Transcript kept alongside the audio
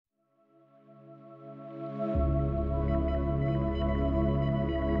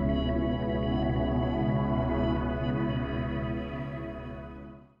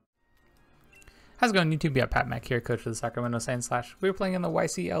How's it going, YouTube? Yeah, Pat Mac here, coach of the Sacramento Sand Slash. We're playing in the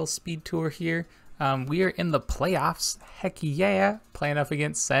YCL Speed Tour here. We are in the playoffs. Heck yeah, playing up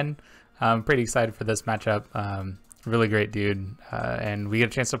against Sen. I'm pretty excited for this matchup. Really great dude, and we get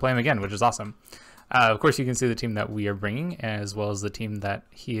a chance to play him again, which is awesome. Of course, you can see the team that we are bringing, as well as the team that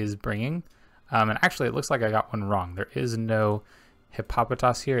he is bringing. And actually, it looks like I got one wrong. There is no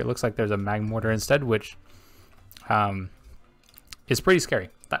Hippopotas here. It looks like there's a Magmortar instead, which is pretty scary.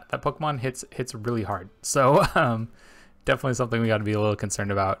 That Pokemon hits really hard. So definitely something we got to be a little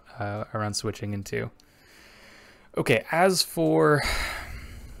concerned about around switching into. Okay, as for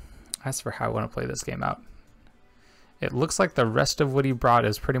how I want to play this game out, it looks like the rest of what he brought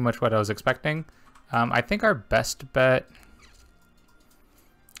is pretty much what I was expecting. I think our best bet.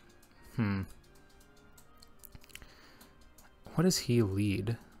 What does he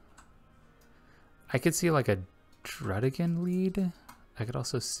lead? I could see like a Druddigan lead. I could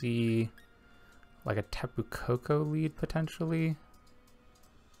also see like a Tapu Koko lead potentially.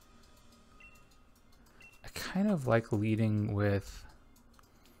 I kind of like leading with...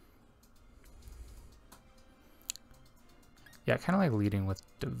 Yeah, I kind of like leading with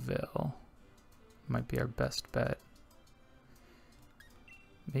DeVille. Might be our best bet.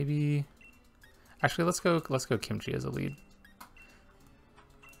 Maybe... Actually, let's go Kimchi as a lead.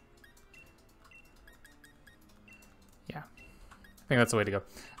 Yeah. I think that's the way to go.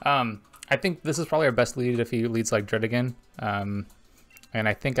 I think this is probably our best lead if he leads like Druddigan. And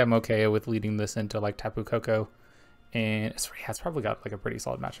I think I'm okay with leading this into like Tapu Koko. And it's probably got like a pretty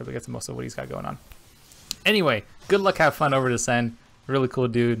solid matchup against most of what he's got going on. Anyway, good luck, have fun over to Sen. Really cool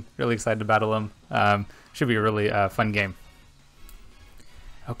dude. Really excited to battle him. Should be a really fun game.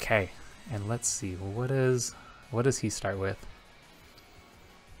 Okay, and let's see. What does he start with?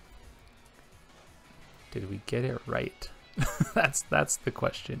 Did we get it right? That's the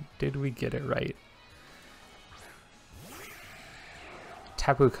question. Did we get it right?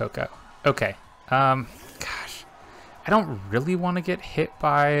 Tapu Koko. Okay. Gosh, I don't really want to get hit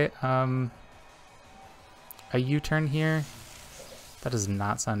by a U-turn here. That does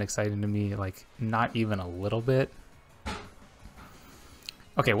not sound exciting to me, like not even a little bit.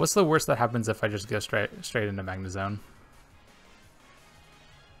 Okay, what's the worst that happens if I just go straight into Magnezone?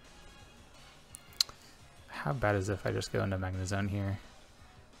 How bad is it if I just go into Magnezone here?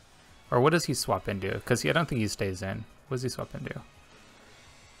 Or what does he swap into? Because I don't think he stays in. What does he swap into?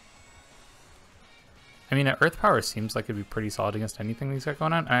 I mean, Earth Power seems like it'd be pretty solid against anything he's got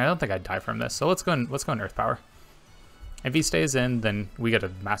going on. And I don't think I'd die from this. So let's go in Earth Power. If he stays in, then we get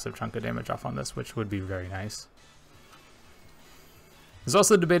a massive chunk of damage off on this, which would be very nice. There's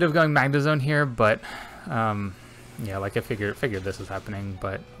also the debate of going Magnezone here, but yeah, like I figured this was happening.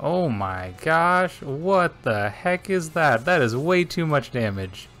 But oh my gosh, what the heck is that? That is way too much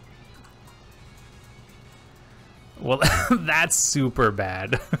damage. Well, that's super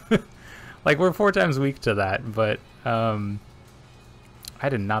bad. Like, we're 4 times weak to that, but I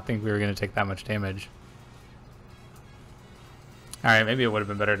did not think we were going to take that much damage. Alright, maybe it would have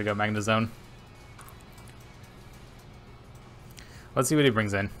been better to go Magnezone. Let's see what he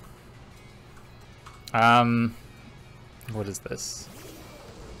brings in. What is this?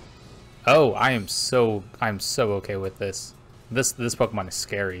 Oh, I'm so okay with this. This Pokemon is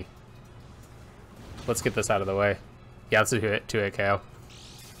scary. Let's get this out of the way. Yeah, let's do it 2-hit KO.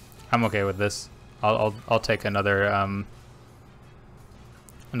 I'm okay with this. I'll take another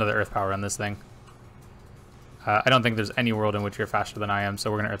Earth Power on this thing. I don't think there's any world in which you're faster than I am,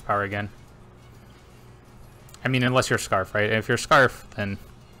 so we're gonna Earth Power again. I mean, unless you're Scarf, right? If you're Scarf, then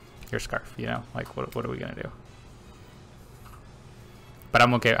you're Scarf. You know, like what are we gonna do? But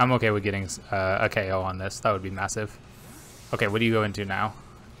I'm okay with getting a KO on this. That would be massive. Okay, what do you go into now?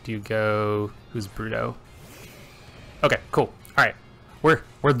 Do you go... Who's Bruto? Okay, cool. All right,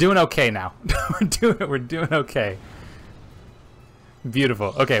 we're doing okay now. we're doing okay.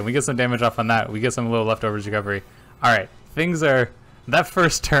 Beautiful. Okay, we get some damage off on that. We get some little leftovers recovery. All right, things are... That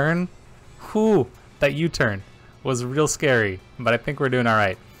first turn, whoo, that U-turn was real scary, but I think we're doing all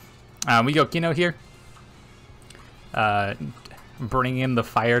right. We go Kino here. Bring in the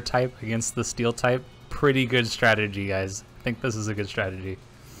fire type against the steel type. Pretty good strategy, guys. I think this is a good strategy.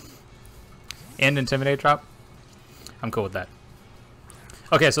 And Intimidate drop. I'm cool with that.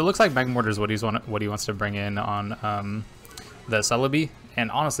 Okay, so it looks like Magmortar is what he wants to bring in on the Celebi, and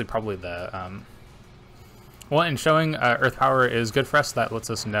honestly probably the well, in showing Earth Power is good for us. That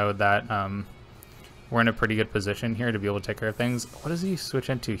lets us know that we're in a pretty good position here to be able to take care of things. What does he switch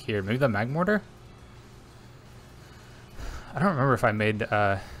into here? Maybe the Magmortar? I don't remember if I made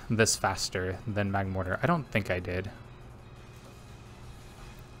this faster than Magmortar. I don't think I did.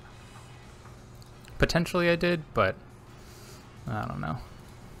 Potentially I did, but I don't know.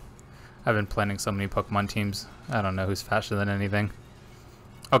 I've been planning so many Pokemon teams. I don't know who's faster than anything.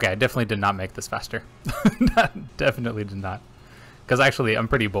 Okay, I definitely did not make this faster. Definitely did not. Because actually, I'm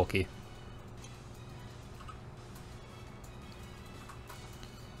pretty bulky.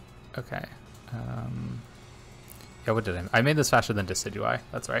 Okay. Yeah, what did I made this faster than Decidueye.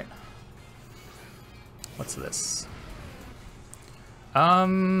 That's right. What's this?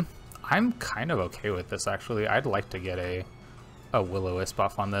 I'm kind of okay with this, actually. I'd like to get a Will-O-Wisp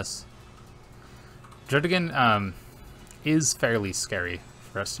buff on this. Jerdigan is fairly scary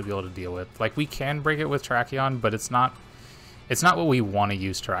for us to be able to deal with. Like, we can break it with Terrakion, but it's not what we want to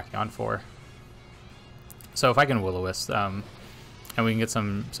use Terrakion for. So if I can Will-O-Wisp, and we can get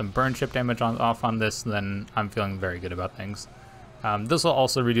some burn chip damage off on this, then I'm feeling very good about things. This will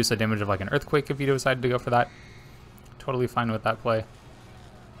also reduce the damage of like an Earthquake if you decide to go for that. Totally fine with that play.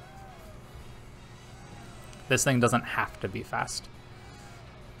 This thing doesn't have to be fast.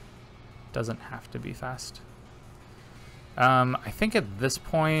 Doesn't have to be fast. I think at this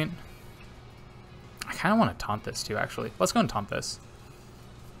point, I kind of want to taunt this too, actually. Let's go and taunt this.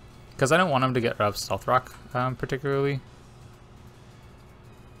 Because I don't want him to get rid of Stealth Rock, particularly.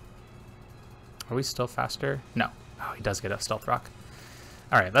 Are we still faster? No. Oh, he does get a Stealth Rock.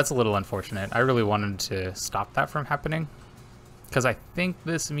 Alright, that's a little unfortunate. I really wanted to stop that from happening. Because I think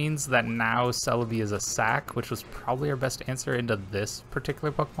this means that now Celebi is a sack, which was probably our best answer into this particular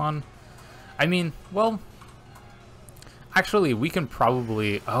Pokemon. I mean, well, actually, we can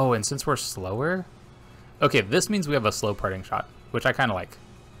probably... Oh, and since we're slower... Okay, this means we have a slow parting shot, which I kind of like.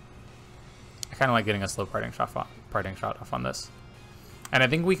 I kind of like getting a slow parting shot off on this. And I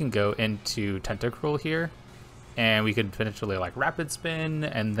think we can go into Tentacruel here, and we could potentially like Rapid Spin,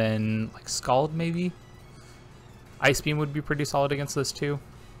 and then like Scald maybe? Ice Beam would be pretty solid against this too.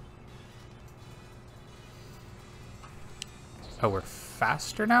 Oh, we're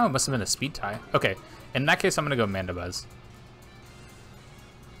faster now? It must have been a speed tie. Okay, in that case, I'm going to go Mandibuzz.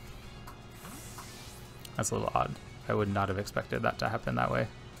 That's a little odd. I would not have expected that to happen that way.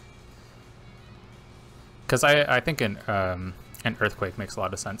 Because I think an Earthquake makes a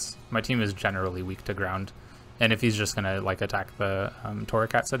lot of sense. My team is generally weak to ground. And if he's just going to like attack the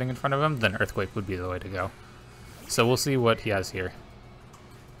Torracat sitting in front of him, then Earthquake would be the way to go. So we'll see what he has here.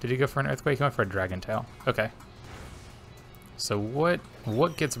 Did he go for an Earthquake? He went for a Dragon Tail. Okay. So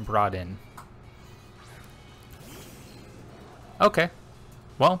what gets brought in? Okay.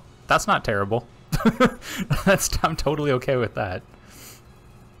 Well, that's not terrible. I'm totally okay with that.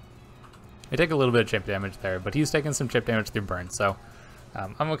 I take a little bit of chip damage there, but he's taking some chip damage through burn, so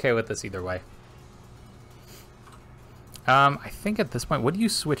I'm okay with this either way. I think at this point, what do you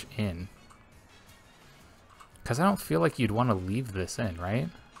switch in? Because I don't feel like you'd want to leave this in, right?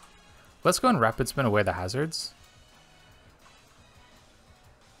 Let's go and Rapid Spin away the hazards.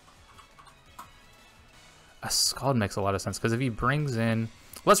 A Scald makes a lot of sense, because if he brings in...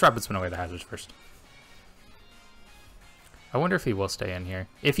 Let's Rapid Spin away the hazards first. I wonder if he will stay in here.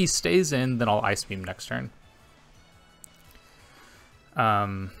 If he stays in, then I'll Ice Beam next turn.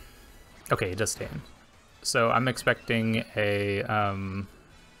 Okay, he does stay in. So I'm expecting a...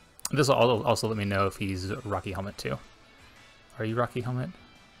 this will also let me know if he's Rocky Helmet too. Are you Rocky Helmet?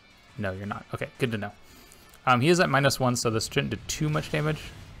 No, you're not. Okay, good to know. He is at -1, so this shouldn't do too much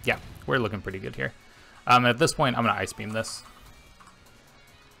damage. Yeah, we're looking pretty good here. At this point, I'm going to Ice Beam this.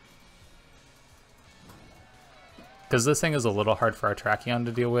 Because this thing is a little hard for our Terrakion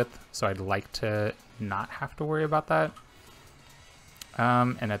to deal with, so I'd like to not have to worry about that.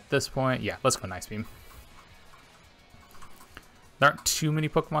 And at this point, yeah, let's go Ice Beam. There aren't too many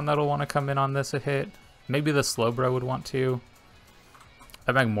Pokemon that'll want to come in on this a hit. Maybe the Slowbro would want to.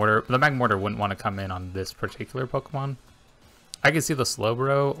 The Magmortar wouldn't want to come in on this particular Pokemon. I can see the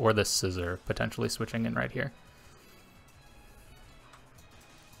Slowbro or the Scissor potentially switching in right here.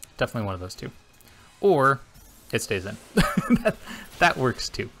 Definitely one of those two. Or it stays in. that works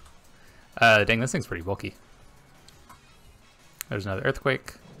too. Dang, this thing's pretty bulky. There's another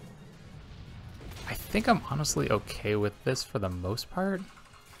Earthquake. I think I'm honestly okay with this for the most part.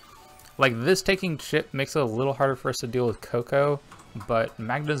 Like, this taking chip makes it a little harder for us to deal with Coco, but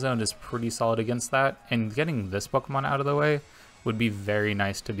Magnezone is pretty solid against that, and getting this Pokemon out of the way would be very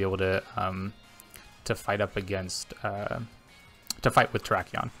nice to be able to fight up against, to fight with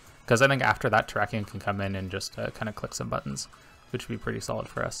Terrakion. Because I think after that, Terrakion can come in and just kind of click some buttons, which would be pretty solid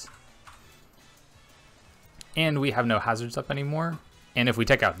for us. And we have no hazards up anymore. And if we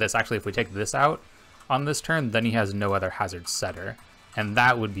take out this, actually, if we take this out on this turn, then he has no other hazard setter. And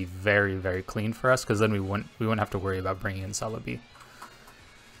that would be very, very clean for us, because then we wouldn't have to worry about bringing in Celebi.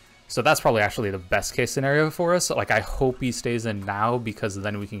 So that's probably actually the best case scenario for us. Like, I hope he stays in now because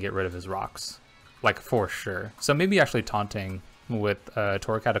then we can get rid of his rocks. Like, for sure. So maybe actually taunting with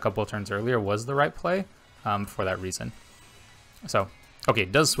Torracat a couple of turns earlier was the right play for that reason. So, okay,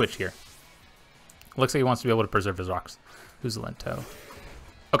 does switch here. Looks like he wants to be able to preserve his rocks. Who's Lento?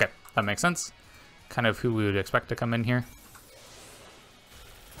 Okay, that makes sense. Kind of who we would expect to come in here.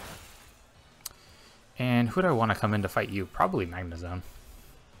 And who do I want to come in to fight you? Probably Magnezone.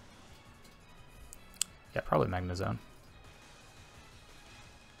 Yeah, probably Magnezone.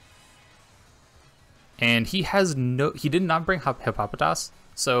 And he has no... He did not bring Hippopotas,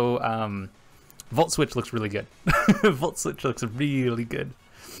 so Volt Switch looks really good. Volt Switch looks really good.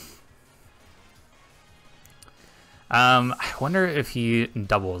 I wonder if he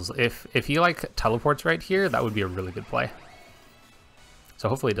doubles. If he like teleports right here, that would be a really good play. So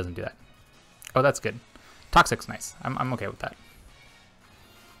hopefully he doesn't do that. Oh, that's good. Toxic's nice. I'm okay with that.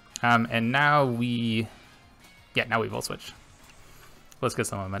 And now we... Yeah, now we Volt Switch. Let's get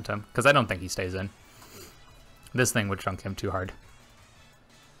some momentum, because I don't think he stays in. This thing would chunk him too hard.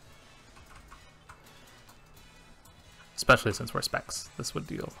 Especially since we're specs. This would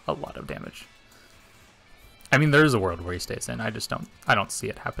deal a lot of damage. I mean, there is a world where he stays in. I don't see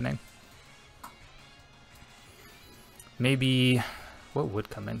it happening. Maybe... What would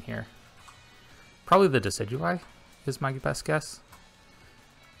come in here? Probably the Decidueye is my best guess.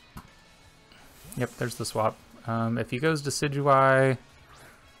 Yep, there's the swap. If he goes Decidueye...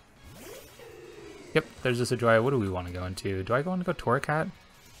 Yep, there's Decidueye. What do we want to go into? Do I want to go Torracat?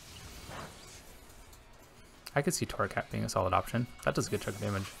 I could see Torracat being a solid option. That does good chunk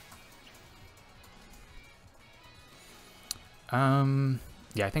damage.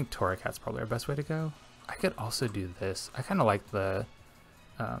 Yeah, I think Torracat's probably our best way to go. I could also do this. I kind of like the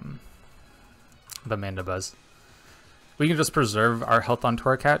Mandibuzz. We can just preserve our health on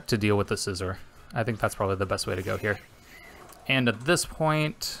Torracat to deal with the Scizor. I think that's probably the best way to go here. And at this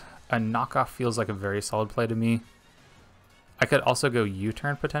point, a knockoff feels like a very solid play to me. I could also go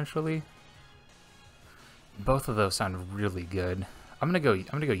U-turn potentially. Both of those sound really good. I'm gonna go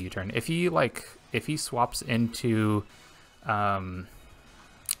U-turn. If he swaps into Tapu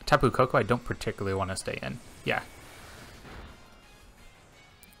Koko, I don't particularly want to stay in. Yeah.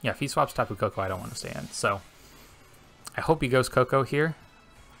 Yeah, if he swaps Tapu Koko, I don't want to stay in. So I hope he goes Koko here.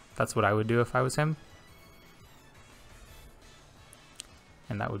 That's what I would do if I was him.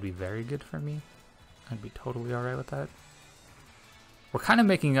 And that would be very good for me. I'd be totally alright with that. We're kind of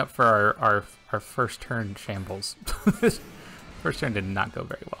making up for our first turn shambles. First turn did not go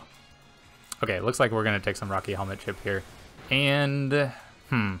very well. Okay, looks like we're going to take some Rocky Helmet Chip here. And, or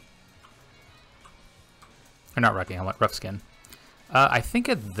not Rocky Helmet, Rough Skin. I think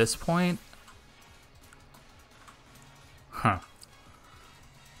at this point...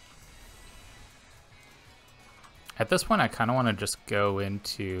 At this point, I kind of want to just go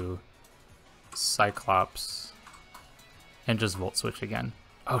into Cyclops and just Volt Switch again.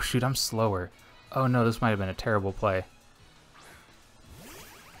 Oh, shoot, I'm slower. Oh, no, this might have been a terrible play.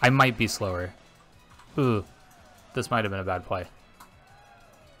 I might be slower. Ooh, this might have been a bad play.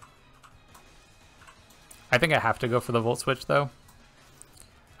 I think I have to go for the Volt Switch, though.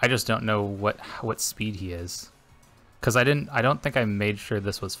 I just don't know what speed he is. Because I don't think I made sure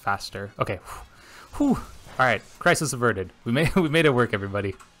this was faster. Okay. Whew. Alright, crisis averted. We made it work,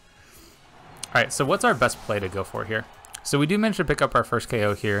 everybody. Alright, so what's our best play to go for here? So we do manage to pick up our first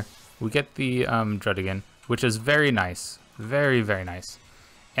KO here. We get the Druddigon, which is very nice. Very, very nice.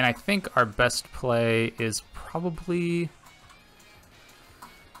 And I think our best play is probably...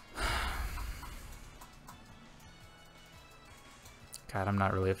 God, I'm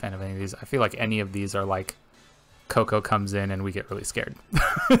not really a fan of any of these. I feel like any of these are like Koko comes in and we get really scared.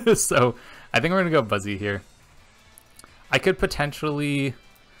 So I think we're going to go Buzzy here. I could potentially...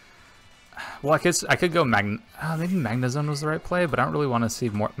 Well, I could go maybe Magnezone was the right play, but I don't really want to see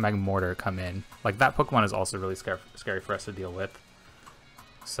Magmortar come in. Like, that Pokemon is also really scary for us to deal with.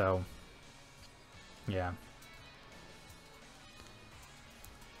 So, yeah.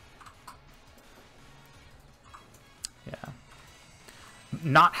 Yeah.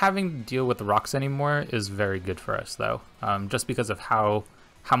 Not having to deal with the rocks anymore is very good for us, though. Just because of how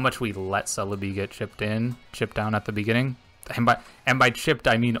much we let Celebi get chipped down at the beginning. And by chipped,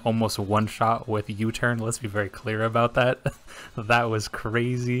 I mean almost one shot with U-turn. Let's be very clear about that. That was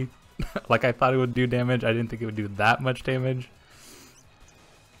crazy. Like, I thought it would do damage. I didn't think it would do that much damage.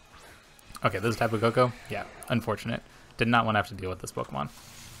 Okay, this is Tapu Koko. Yeah, unfortunate. Did not want to have to deal with this Pokemon.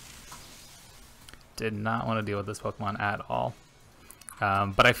 Did not want to deal with this Pokemon at all.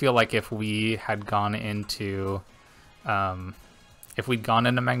 But I feel like if we had gone into... if If we'd gone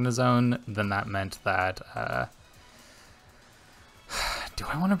into Magnezone, then that meant that... do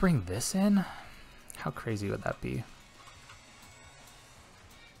I want to bring this in? How crazy would that be?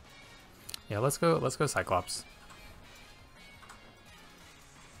 Yeah, let's go Cyclops.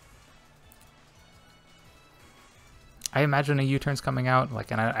 I imagine a U-turn's coming out, like,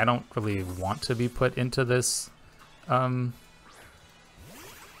 and I don't really want to be put into this,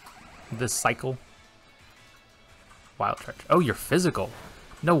 this cycle. Wild Charge. Oh, you're physical.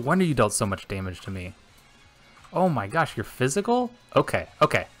 No wonder you dealt so much damage to me. Oh my gosh, you're physical? Okay,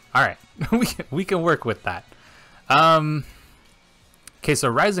 okay, all right. we can work with that. Okay, so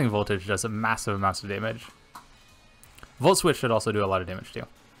Rising Voltage does a massive amounts of damage. Volt Switch should also do a lot of damage too.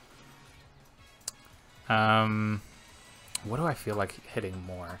 What do I feel like hitting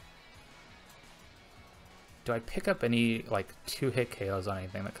more? Do I pick up any, like, 2-hit KOs on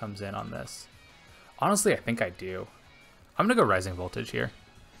anything that comes in on this? Honestly, I think I do. I'm gonna go Rising Voltage here.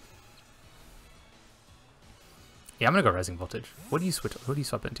 Yeah, I'm gonna go Rising Voltage. What do you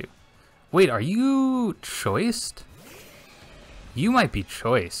swap into? Wait, are you choiced? You might be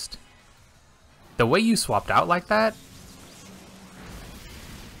choiced. The way you swapped out like that?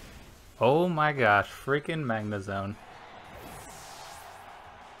 Oh my gosh, freaking Magnezone.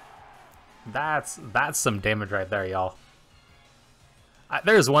 That's some damage right there, y'all.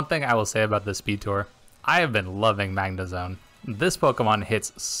 There's one thing I will say about this speed tour. I have been loving Magnezone. This Pokemon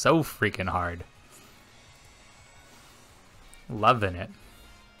hits so freaking hard. Loving it.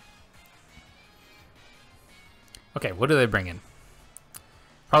 Okay, what do they bring in?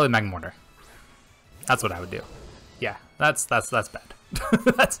 Probably Magmortar. That's what I would do. Yeah, that's bad.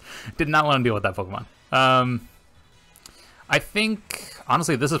 Did not want to deal with that Pokemon. I think,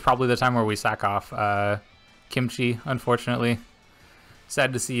 honestly, this is probably the time where we sack off Kimchi, unfortunately.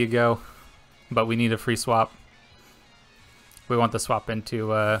 Sad to see you go, but we need a free swap. We want the swap into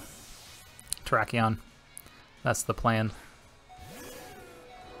Terrakion. That's the plan.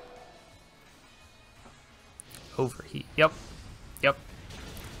 Overheat. Yep. Yep.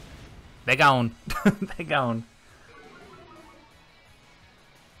 They gone. They gone.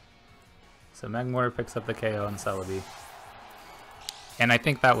 So Magmortar picks up the KO on Celebi. And I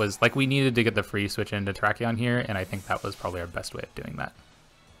think that was, like, we needed to get the free switch into Terrakion here, and I think that was probably our best way of doing that.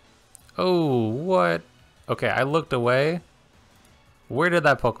 Oh, what? Okay, I looked away. Where did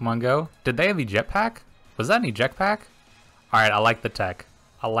that Pokemon go? Did they have a jetpack? Was that an eject pack? Alright, I like the tech.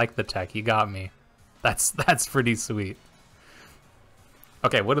 I like the tech. You got me. That's pretty sweet.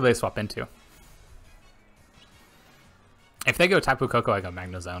 Okay, what do they swap into? If they go Tapu Koko, I go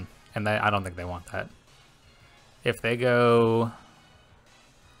Magnezone. And I don't think they want that. If they go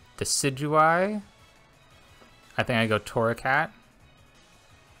Decidueye, I think I go Torracat.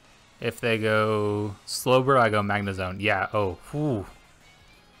 If they go Slowbro, I go Magnezone. Yeah, oh, whew.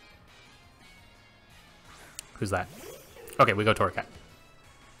 Who's that? Okay, we go Torracat.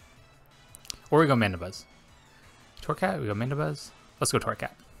 Or we go Mandibuzz. Torracat, we go Mandibuzz. Let's go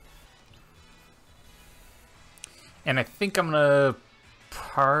Torracat. And I think I'm gonna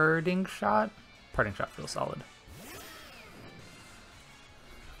Parting Shot. Parting Shot feels solid.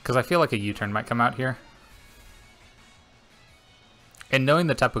 Because I feel like a U-turn might come out here. And knowing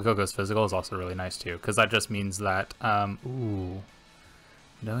the Tapu Koko's physical is also really nice too, because that just means that, ooh,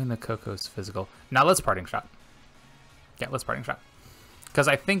 knowing the Koko's physical. Now let's Parting Shot. Yeah, let's Parting Shot. Because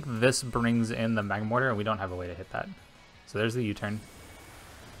I think this brings in the Magmortar, and we don't have a way to hit that. So there's the U-turn.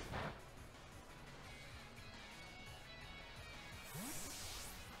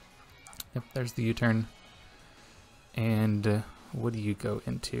 Yep, there's the U-turn. And what do you go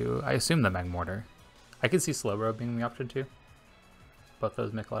into? I assume the Magmortar. I could see Slowbro being the option too. Both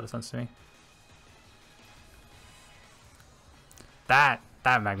those make a lot of sense to me. That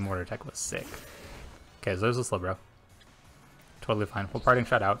Magmortar tech was sick. Okay, so there's a Slowbro. Totally fine. We'll Parting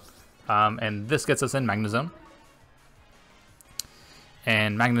Shot out. And this gets us in Magnezone.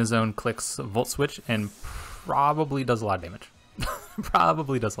 And Magnezone clicks Volt Switch and probably does a lot of damage.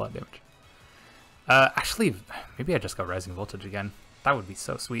 Probably does a lot of damage. Actually, maybe I just go Rising Voltage again. That would be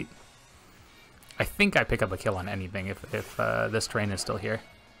so sweet. I think I pick up a kill on anything if this train is still here.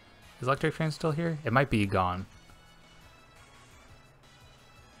 Is Electric Train still here? It might be gone.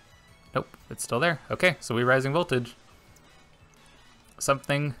 Nope, it's still there. Okay, so we Rising Voltage.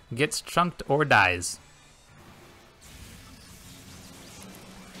 Something gets chunked or dies.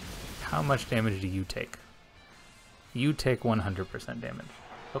 How much damage do you take? You take 100% damage.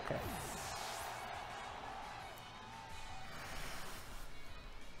 Okay.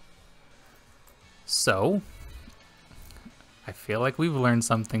 So, I feel like we've learned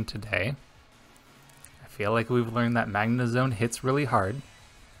something today. I feel like we've learned that Magnezone hits really hard.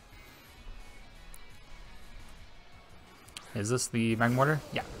 Is this the Magmortar?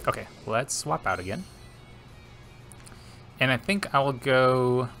 Yeah. Okay, let's swap out again. And I think I'll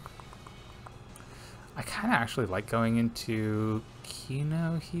go... I kind of actually like going into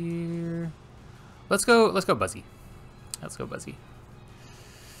Kino here. Let's go Buzzy. Let's go Buzzy.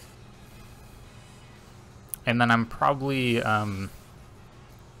 And then I'm probably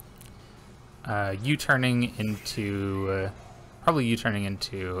U-turning into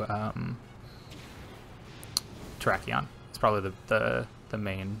Terrakion. It's probably the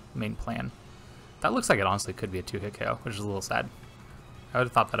main plan. That looks like it honestly could be a 2-hit KO, which is a little sad. I would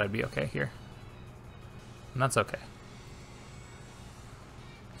have thought that I'd be okay here. And that's okay.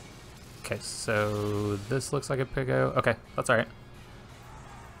 Okay, so this looks like a Pigo. Okay, that's alright.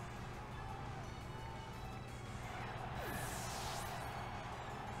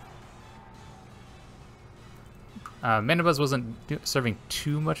 Mandibuzz wasn't serving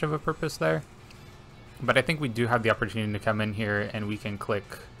too much of a purpose there, but I think we do have the opportunity to come in here and we can click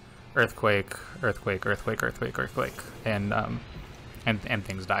Earthquake, Earthquake, Earthquake, Earthquake, Earthquake, and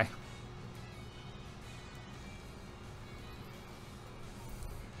things die.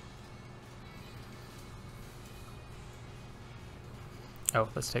 Oh,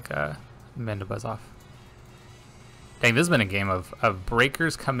 let's take Mandibuzz off. Dang, this has been a game of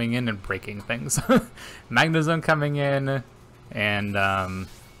breakers coming in and breaking things. Magnezone coming in, and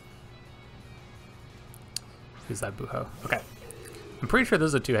who's that Buho? Okay. I'm pretty sure this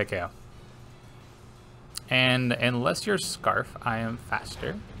is a 2-hit KO. And unless you're Scarf, I am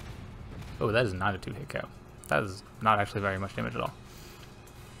faster. Oh, that is not a 2-hit KO. That is not actually very much damage at all.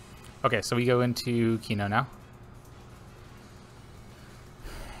 Okay, so we go into Kino now.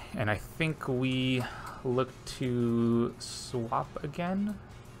 And I think we look to swap again.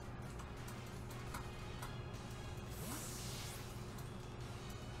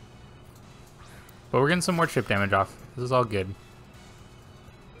 But we're getting some more chip damage off. This is all good.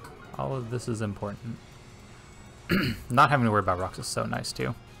 All of this is important. Not having to worry about rocks is so nice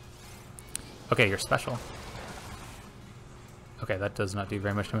too. Okay, you're special. Okay, that does not do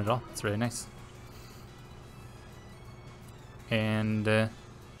very much damage at all. It's really nice. And do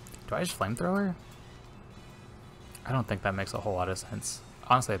I just flamethrower? I don't think that makes a whole lot of sense.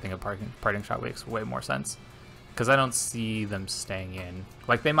 Honestly, I think a parting shot makes way more sense. Because I don't see them staying in.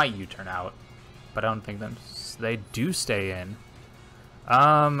 Like, they might U-turn out. But I don't think they do stay in.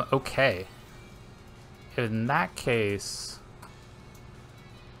 Okay. In that case...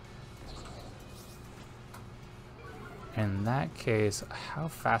 how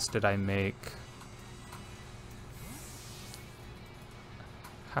fast did I make...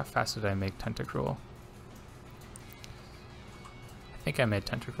 Tentacruel? I think I made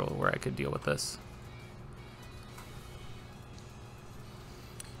Tentacruel where I could deal with this.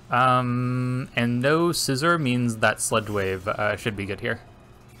 And no Scissor means that Sludge Wave should be good here.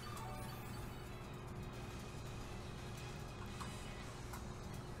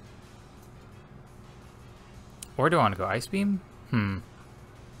 Or do I want to go Ice Beam?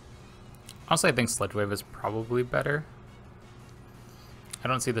 Honestly, I think Sludge Wave is probably better. I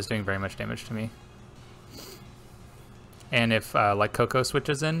don't see this doing very much damage to me. And if, like, Coco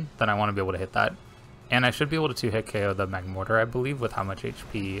switches in, then I want to be able to hit that. And I should be able to 2-hit KO the Magmortar, I believe, with how much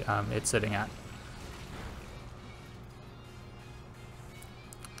HP it's sitting at.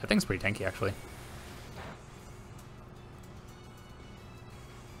 That thing's pretty tanky, actually.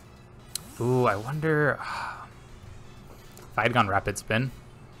 Ooh, I wonder... if I had gone Rapid Spin,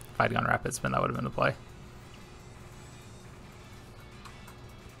 that would have been the play.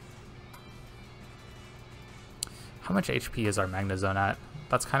 How much HP is our Magnezone at?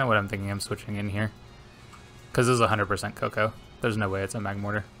 That's kind of what I'm thinking I'm switching in here. Because this is 100% Coco. There's no way it's a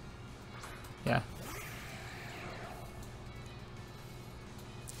Magmortar. Yeah.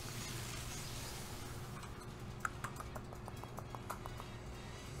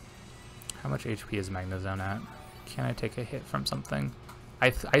 How much HP is Magnezone at? Can I take a hit from something?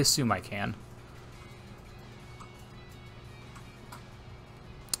 I assume I can.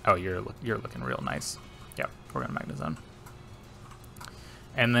 Oh, you're looking real nice. Yep, we're gonna Magnezone.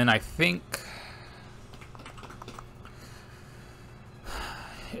 And then I think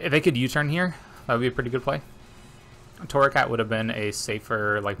if they could U-turn here, that would be a pretty good play. Torracat would have been a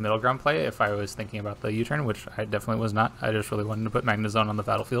safer, like, middle ground play if I was thinking about the U-turn, which I definitely was not. I just really wanted to put Magnezone on the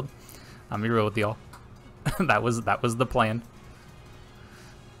battlefield. I'm be real with y'all. that was the plan.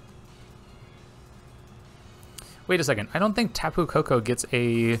 Wait a second. I don't think Tapu Koko gets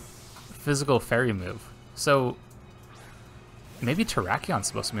a physical fairy move. So maybe Terrakion's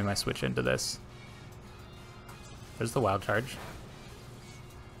supposed to be my switch into this. There's the wild charge.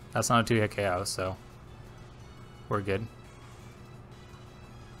 That's not a 2-hit KO, so we're good.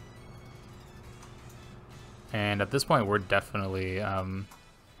 And at this point, we're definitely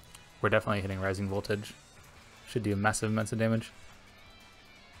hitting Rising Voltage. Should do massive amounts of damage.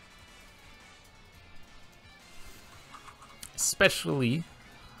 Especially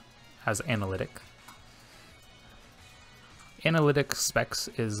as Analytic. Analytic Specs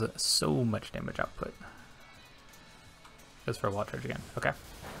is so much damage output. Goes for a wild charge again. Okay.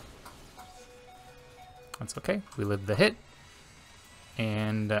 That's okay. We live the hit.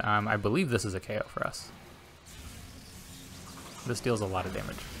 And I believe this is a KO for us. This deals a lot of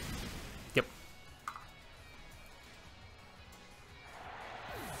damage. Yep.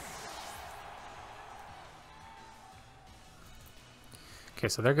 Okay,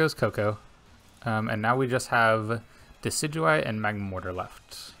 so there goes Coco. And now we just have Decidueye and Magmortar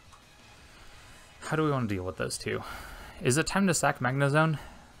left. How do we want to deal with those two? Is it time to sack Magnezone?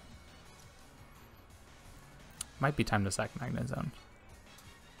 Might be time to sack Magnezone.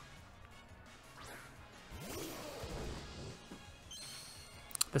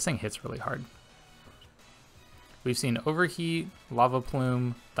 This thing hits really hard. We've seen Overheat, Lava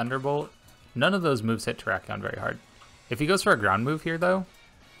Plume, Thunderbolt. None of those moves hit Terrakion very hard. If he goes for a ground move here, though,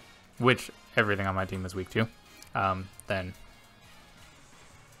 which everything on my team is weak to, then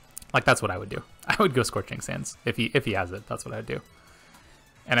like that's what I would do. I would go Scorching Sands if he has it. That's what I'd do.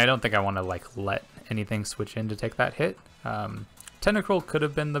 And I don't think I want to like let anything switch in to take that hit. Tentacruel could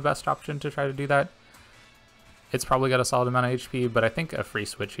have been the best option to try to do that. It's probably got a solid amount of HP, but I think a free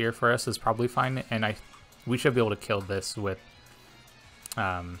switch here for us is probably fine, and we should be able to kill this with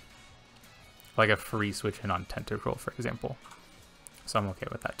like a free switch in on Tentacruel, for example. So I'm okay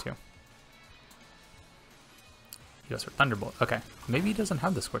with that too. He goes for Thunderbolt. Okay, maybe he doesn't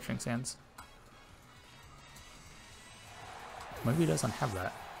have the Scorching Sands. Maybe he doesn't have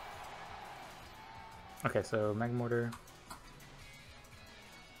that. Okay, so Magmortar.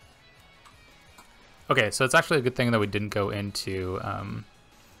 Okay, so it's actually a good thing that we didn't go into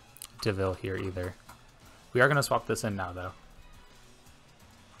Deville here either. We are going to swap this in now, though.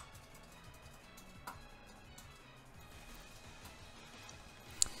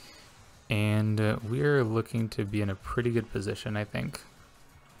 And we're looking to be in a pretty good position, I think.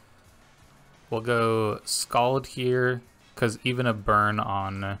 We'll go Scald here, because even a burn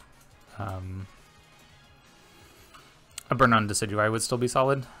on Decidueye would still be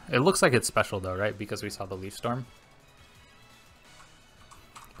solid. It looks like it's special though, right? Because we saw the Leaf Storm.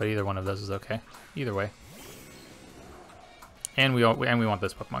 But either one of those is okay. Either way. And we want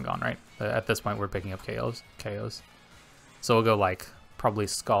this Pokemon gone, right? At this point, we're picking up KOs. So we'll go like probably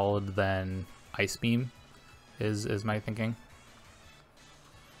Scald, then Ice Beam, is my thinking.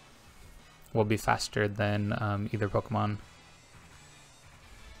 We'll be faster than either Pokemon.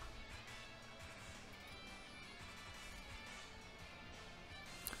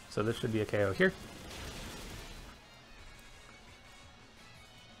 So this should be a KO here.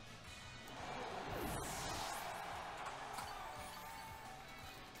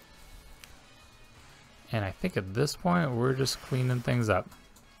 And I think at this point, we're just cleaning things up.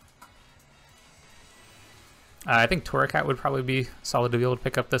 I think Torracat would probably be solid to be able to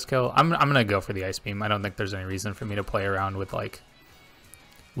pick up this kill. I'm going to go for the Ice Beam. I don't think there's any reason for me to play around with, like,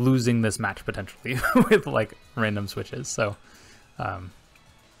 losing this match potentially with, like, random switches. So,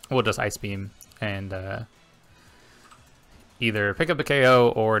 we'll just Ice Beam and either pick up a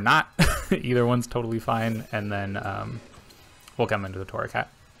KO or not. Either one's totally fine. And then we'll come into the Torracat.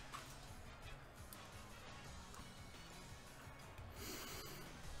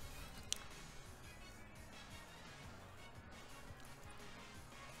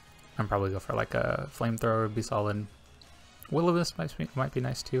 I'd probably go for like a Flamethrower would be solid. Will-O-Wisp might be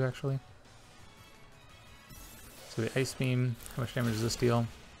nice too, actually. So the Ice Beam, how much damage does this deal?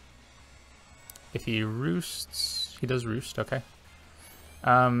 If he roosts, he does roost, okay.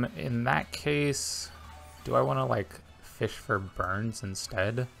 In that case, do I want to like fish for burns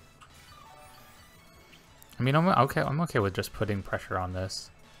instead? I mean, I'm okay with just putting pressure on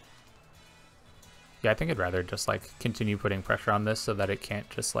this. Yeah, I think I'd rather just like continue putting pressure on this so that it can't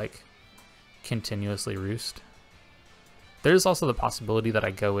just like continuously roost. There's also the possibility that I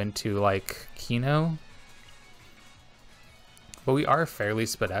go into like Kino, but we are fairly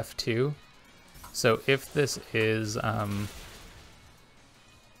split F too. So if this is,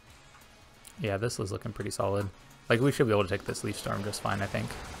 yeah, this is looking pretty solid. Like we should be able to take this Leaf Storm just fine, I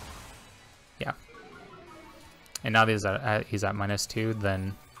think. Yeah. And now that he's at -2,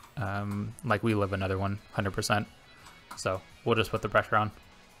 then like we live another one, 100%. So we'll just put the pressure on.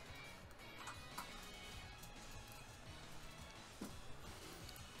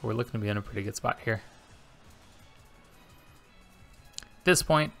 We're looking to be in a pretty good spot here. At this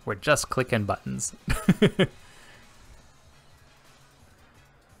point, we're just clicking buttons.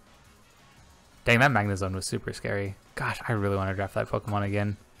 Dang, that Magnezone was super scary. Gosh, I really want to draft that Pokemon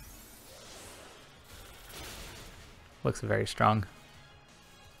again. Looks very strong.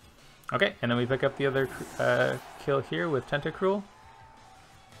 Okay, and then we pick up the other kill here with Tentacruel.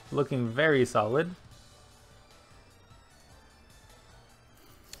 Looking very solid.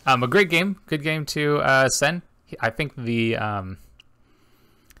 A great game. Good game to send. I think the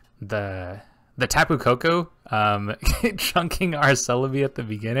Tapu Koko chunking our Celebi at the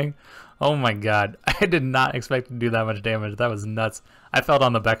beginning. Oh my god. I did not expect to do that much damage. That was nuts. I felt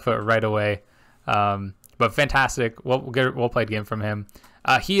on the back foot right away. But fantastic. Well played game from him.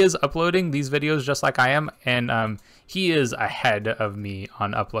 He is uploading these videos just like I am, and he is ahead of me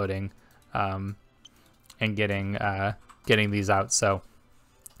on uploading and getting these out. So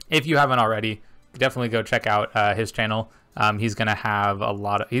if you haven't already, definitely go check out his channel. He's gonna have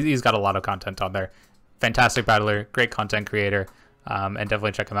he's got a lot of content on there. Fantastic battler, great content creator, and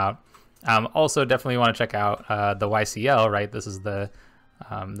definitely check him out. Also, definitely want to check out the YCL. Right, this is the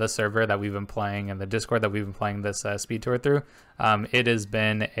server that we've been playing and the Discord that we've been playing this speed tour through. It has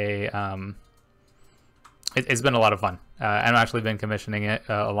been it's been a lot of fun. I've actually been commissioning it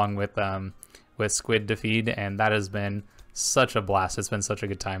along with Squid to feed, and that has been such a blast. It's been such a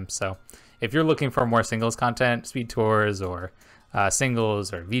good time. So if you're looking for more singles content, speed tours or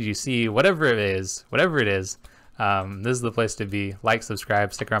singles or VGC, whatever it is, this is the place to be. Like,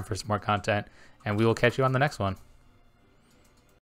 subscribe, stick around for some more content, and we will catch you on the next one.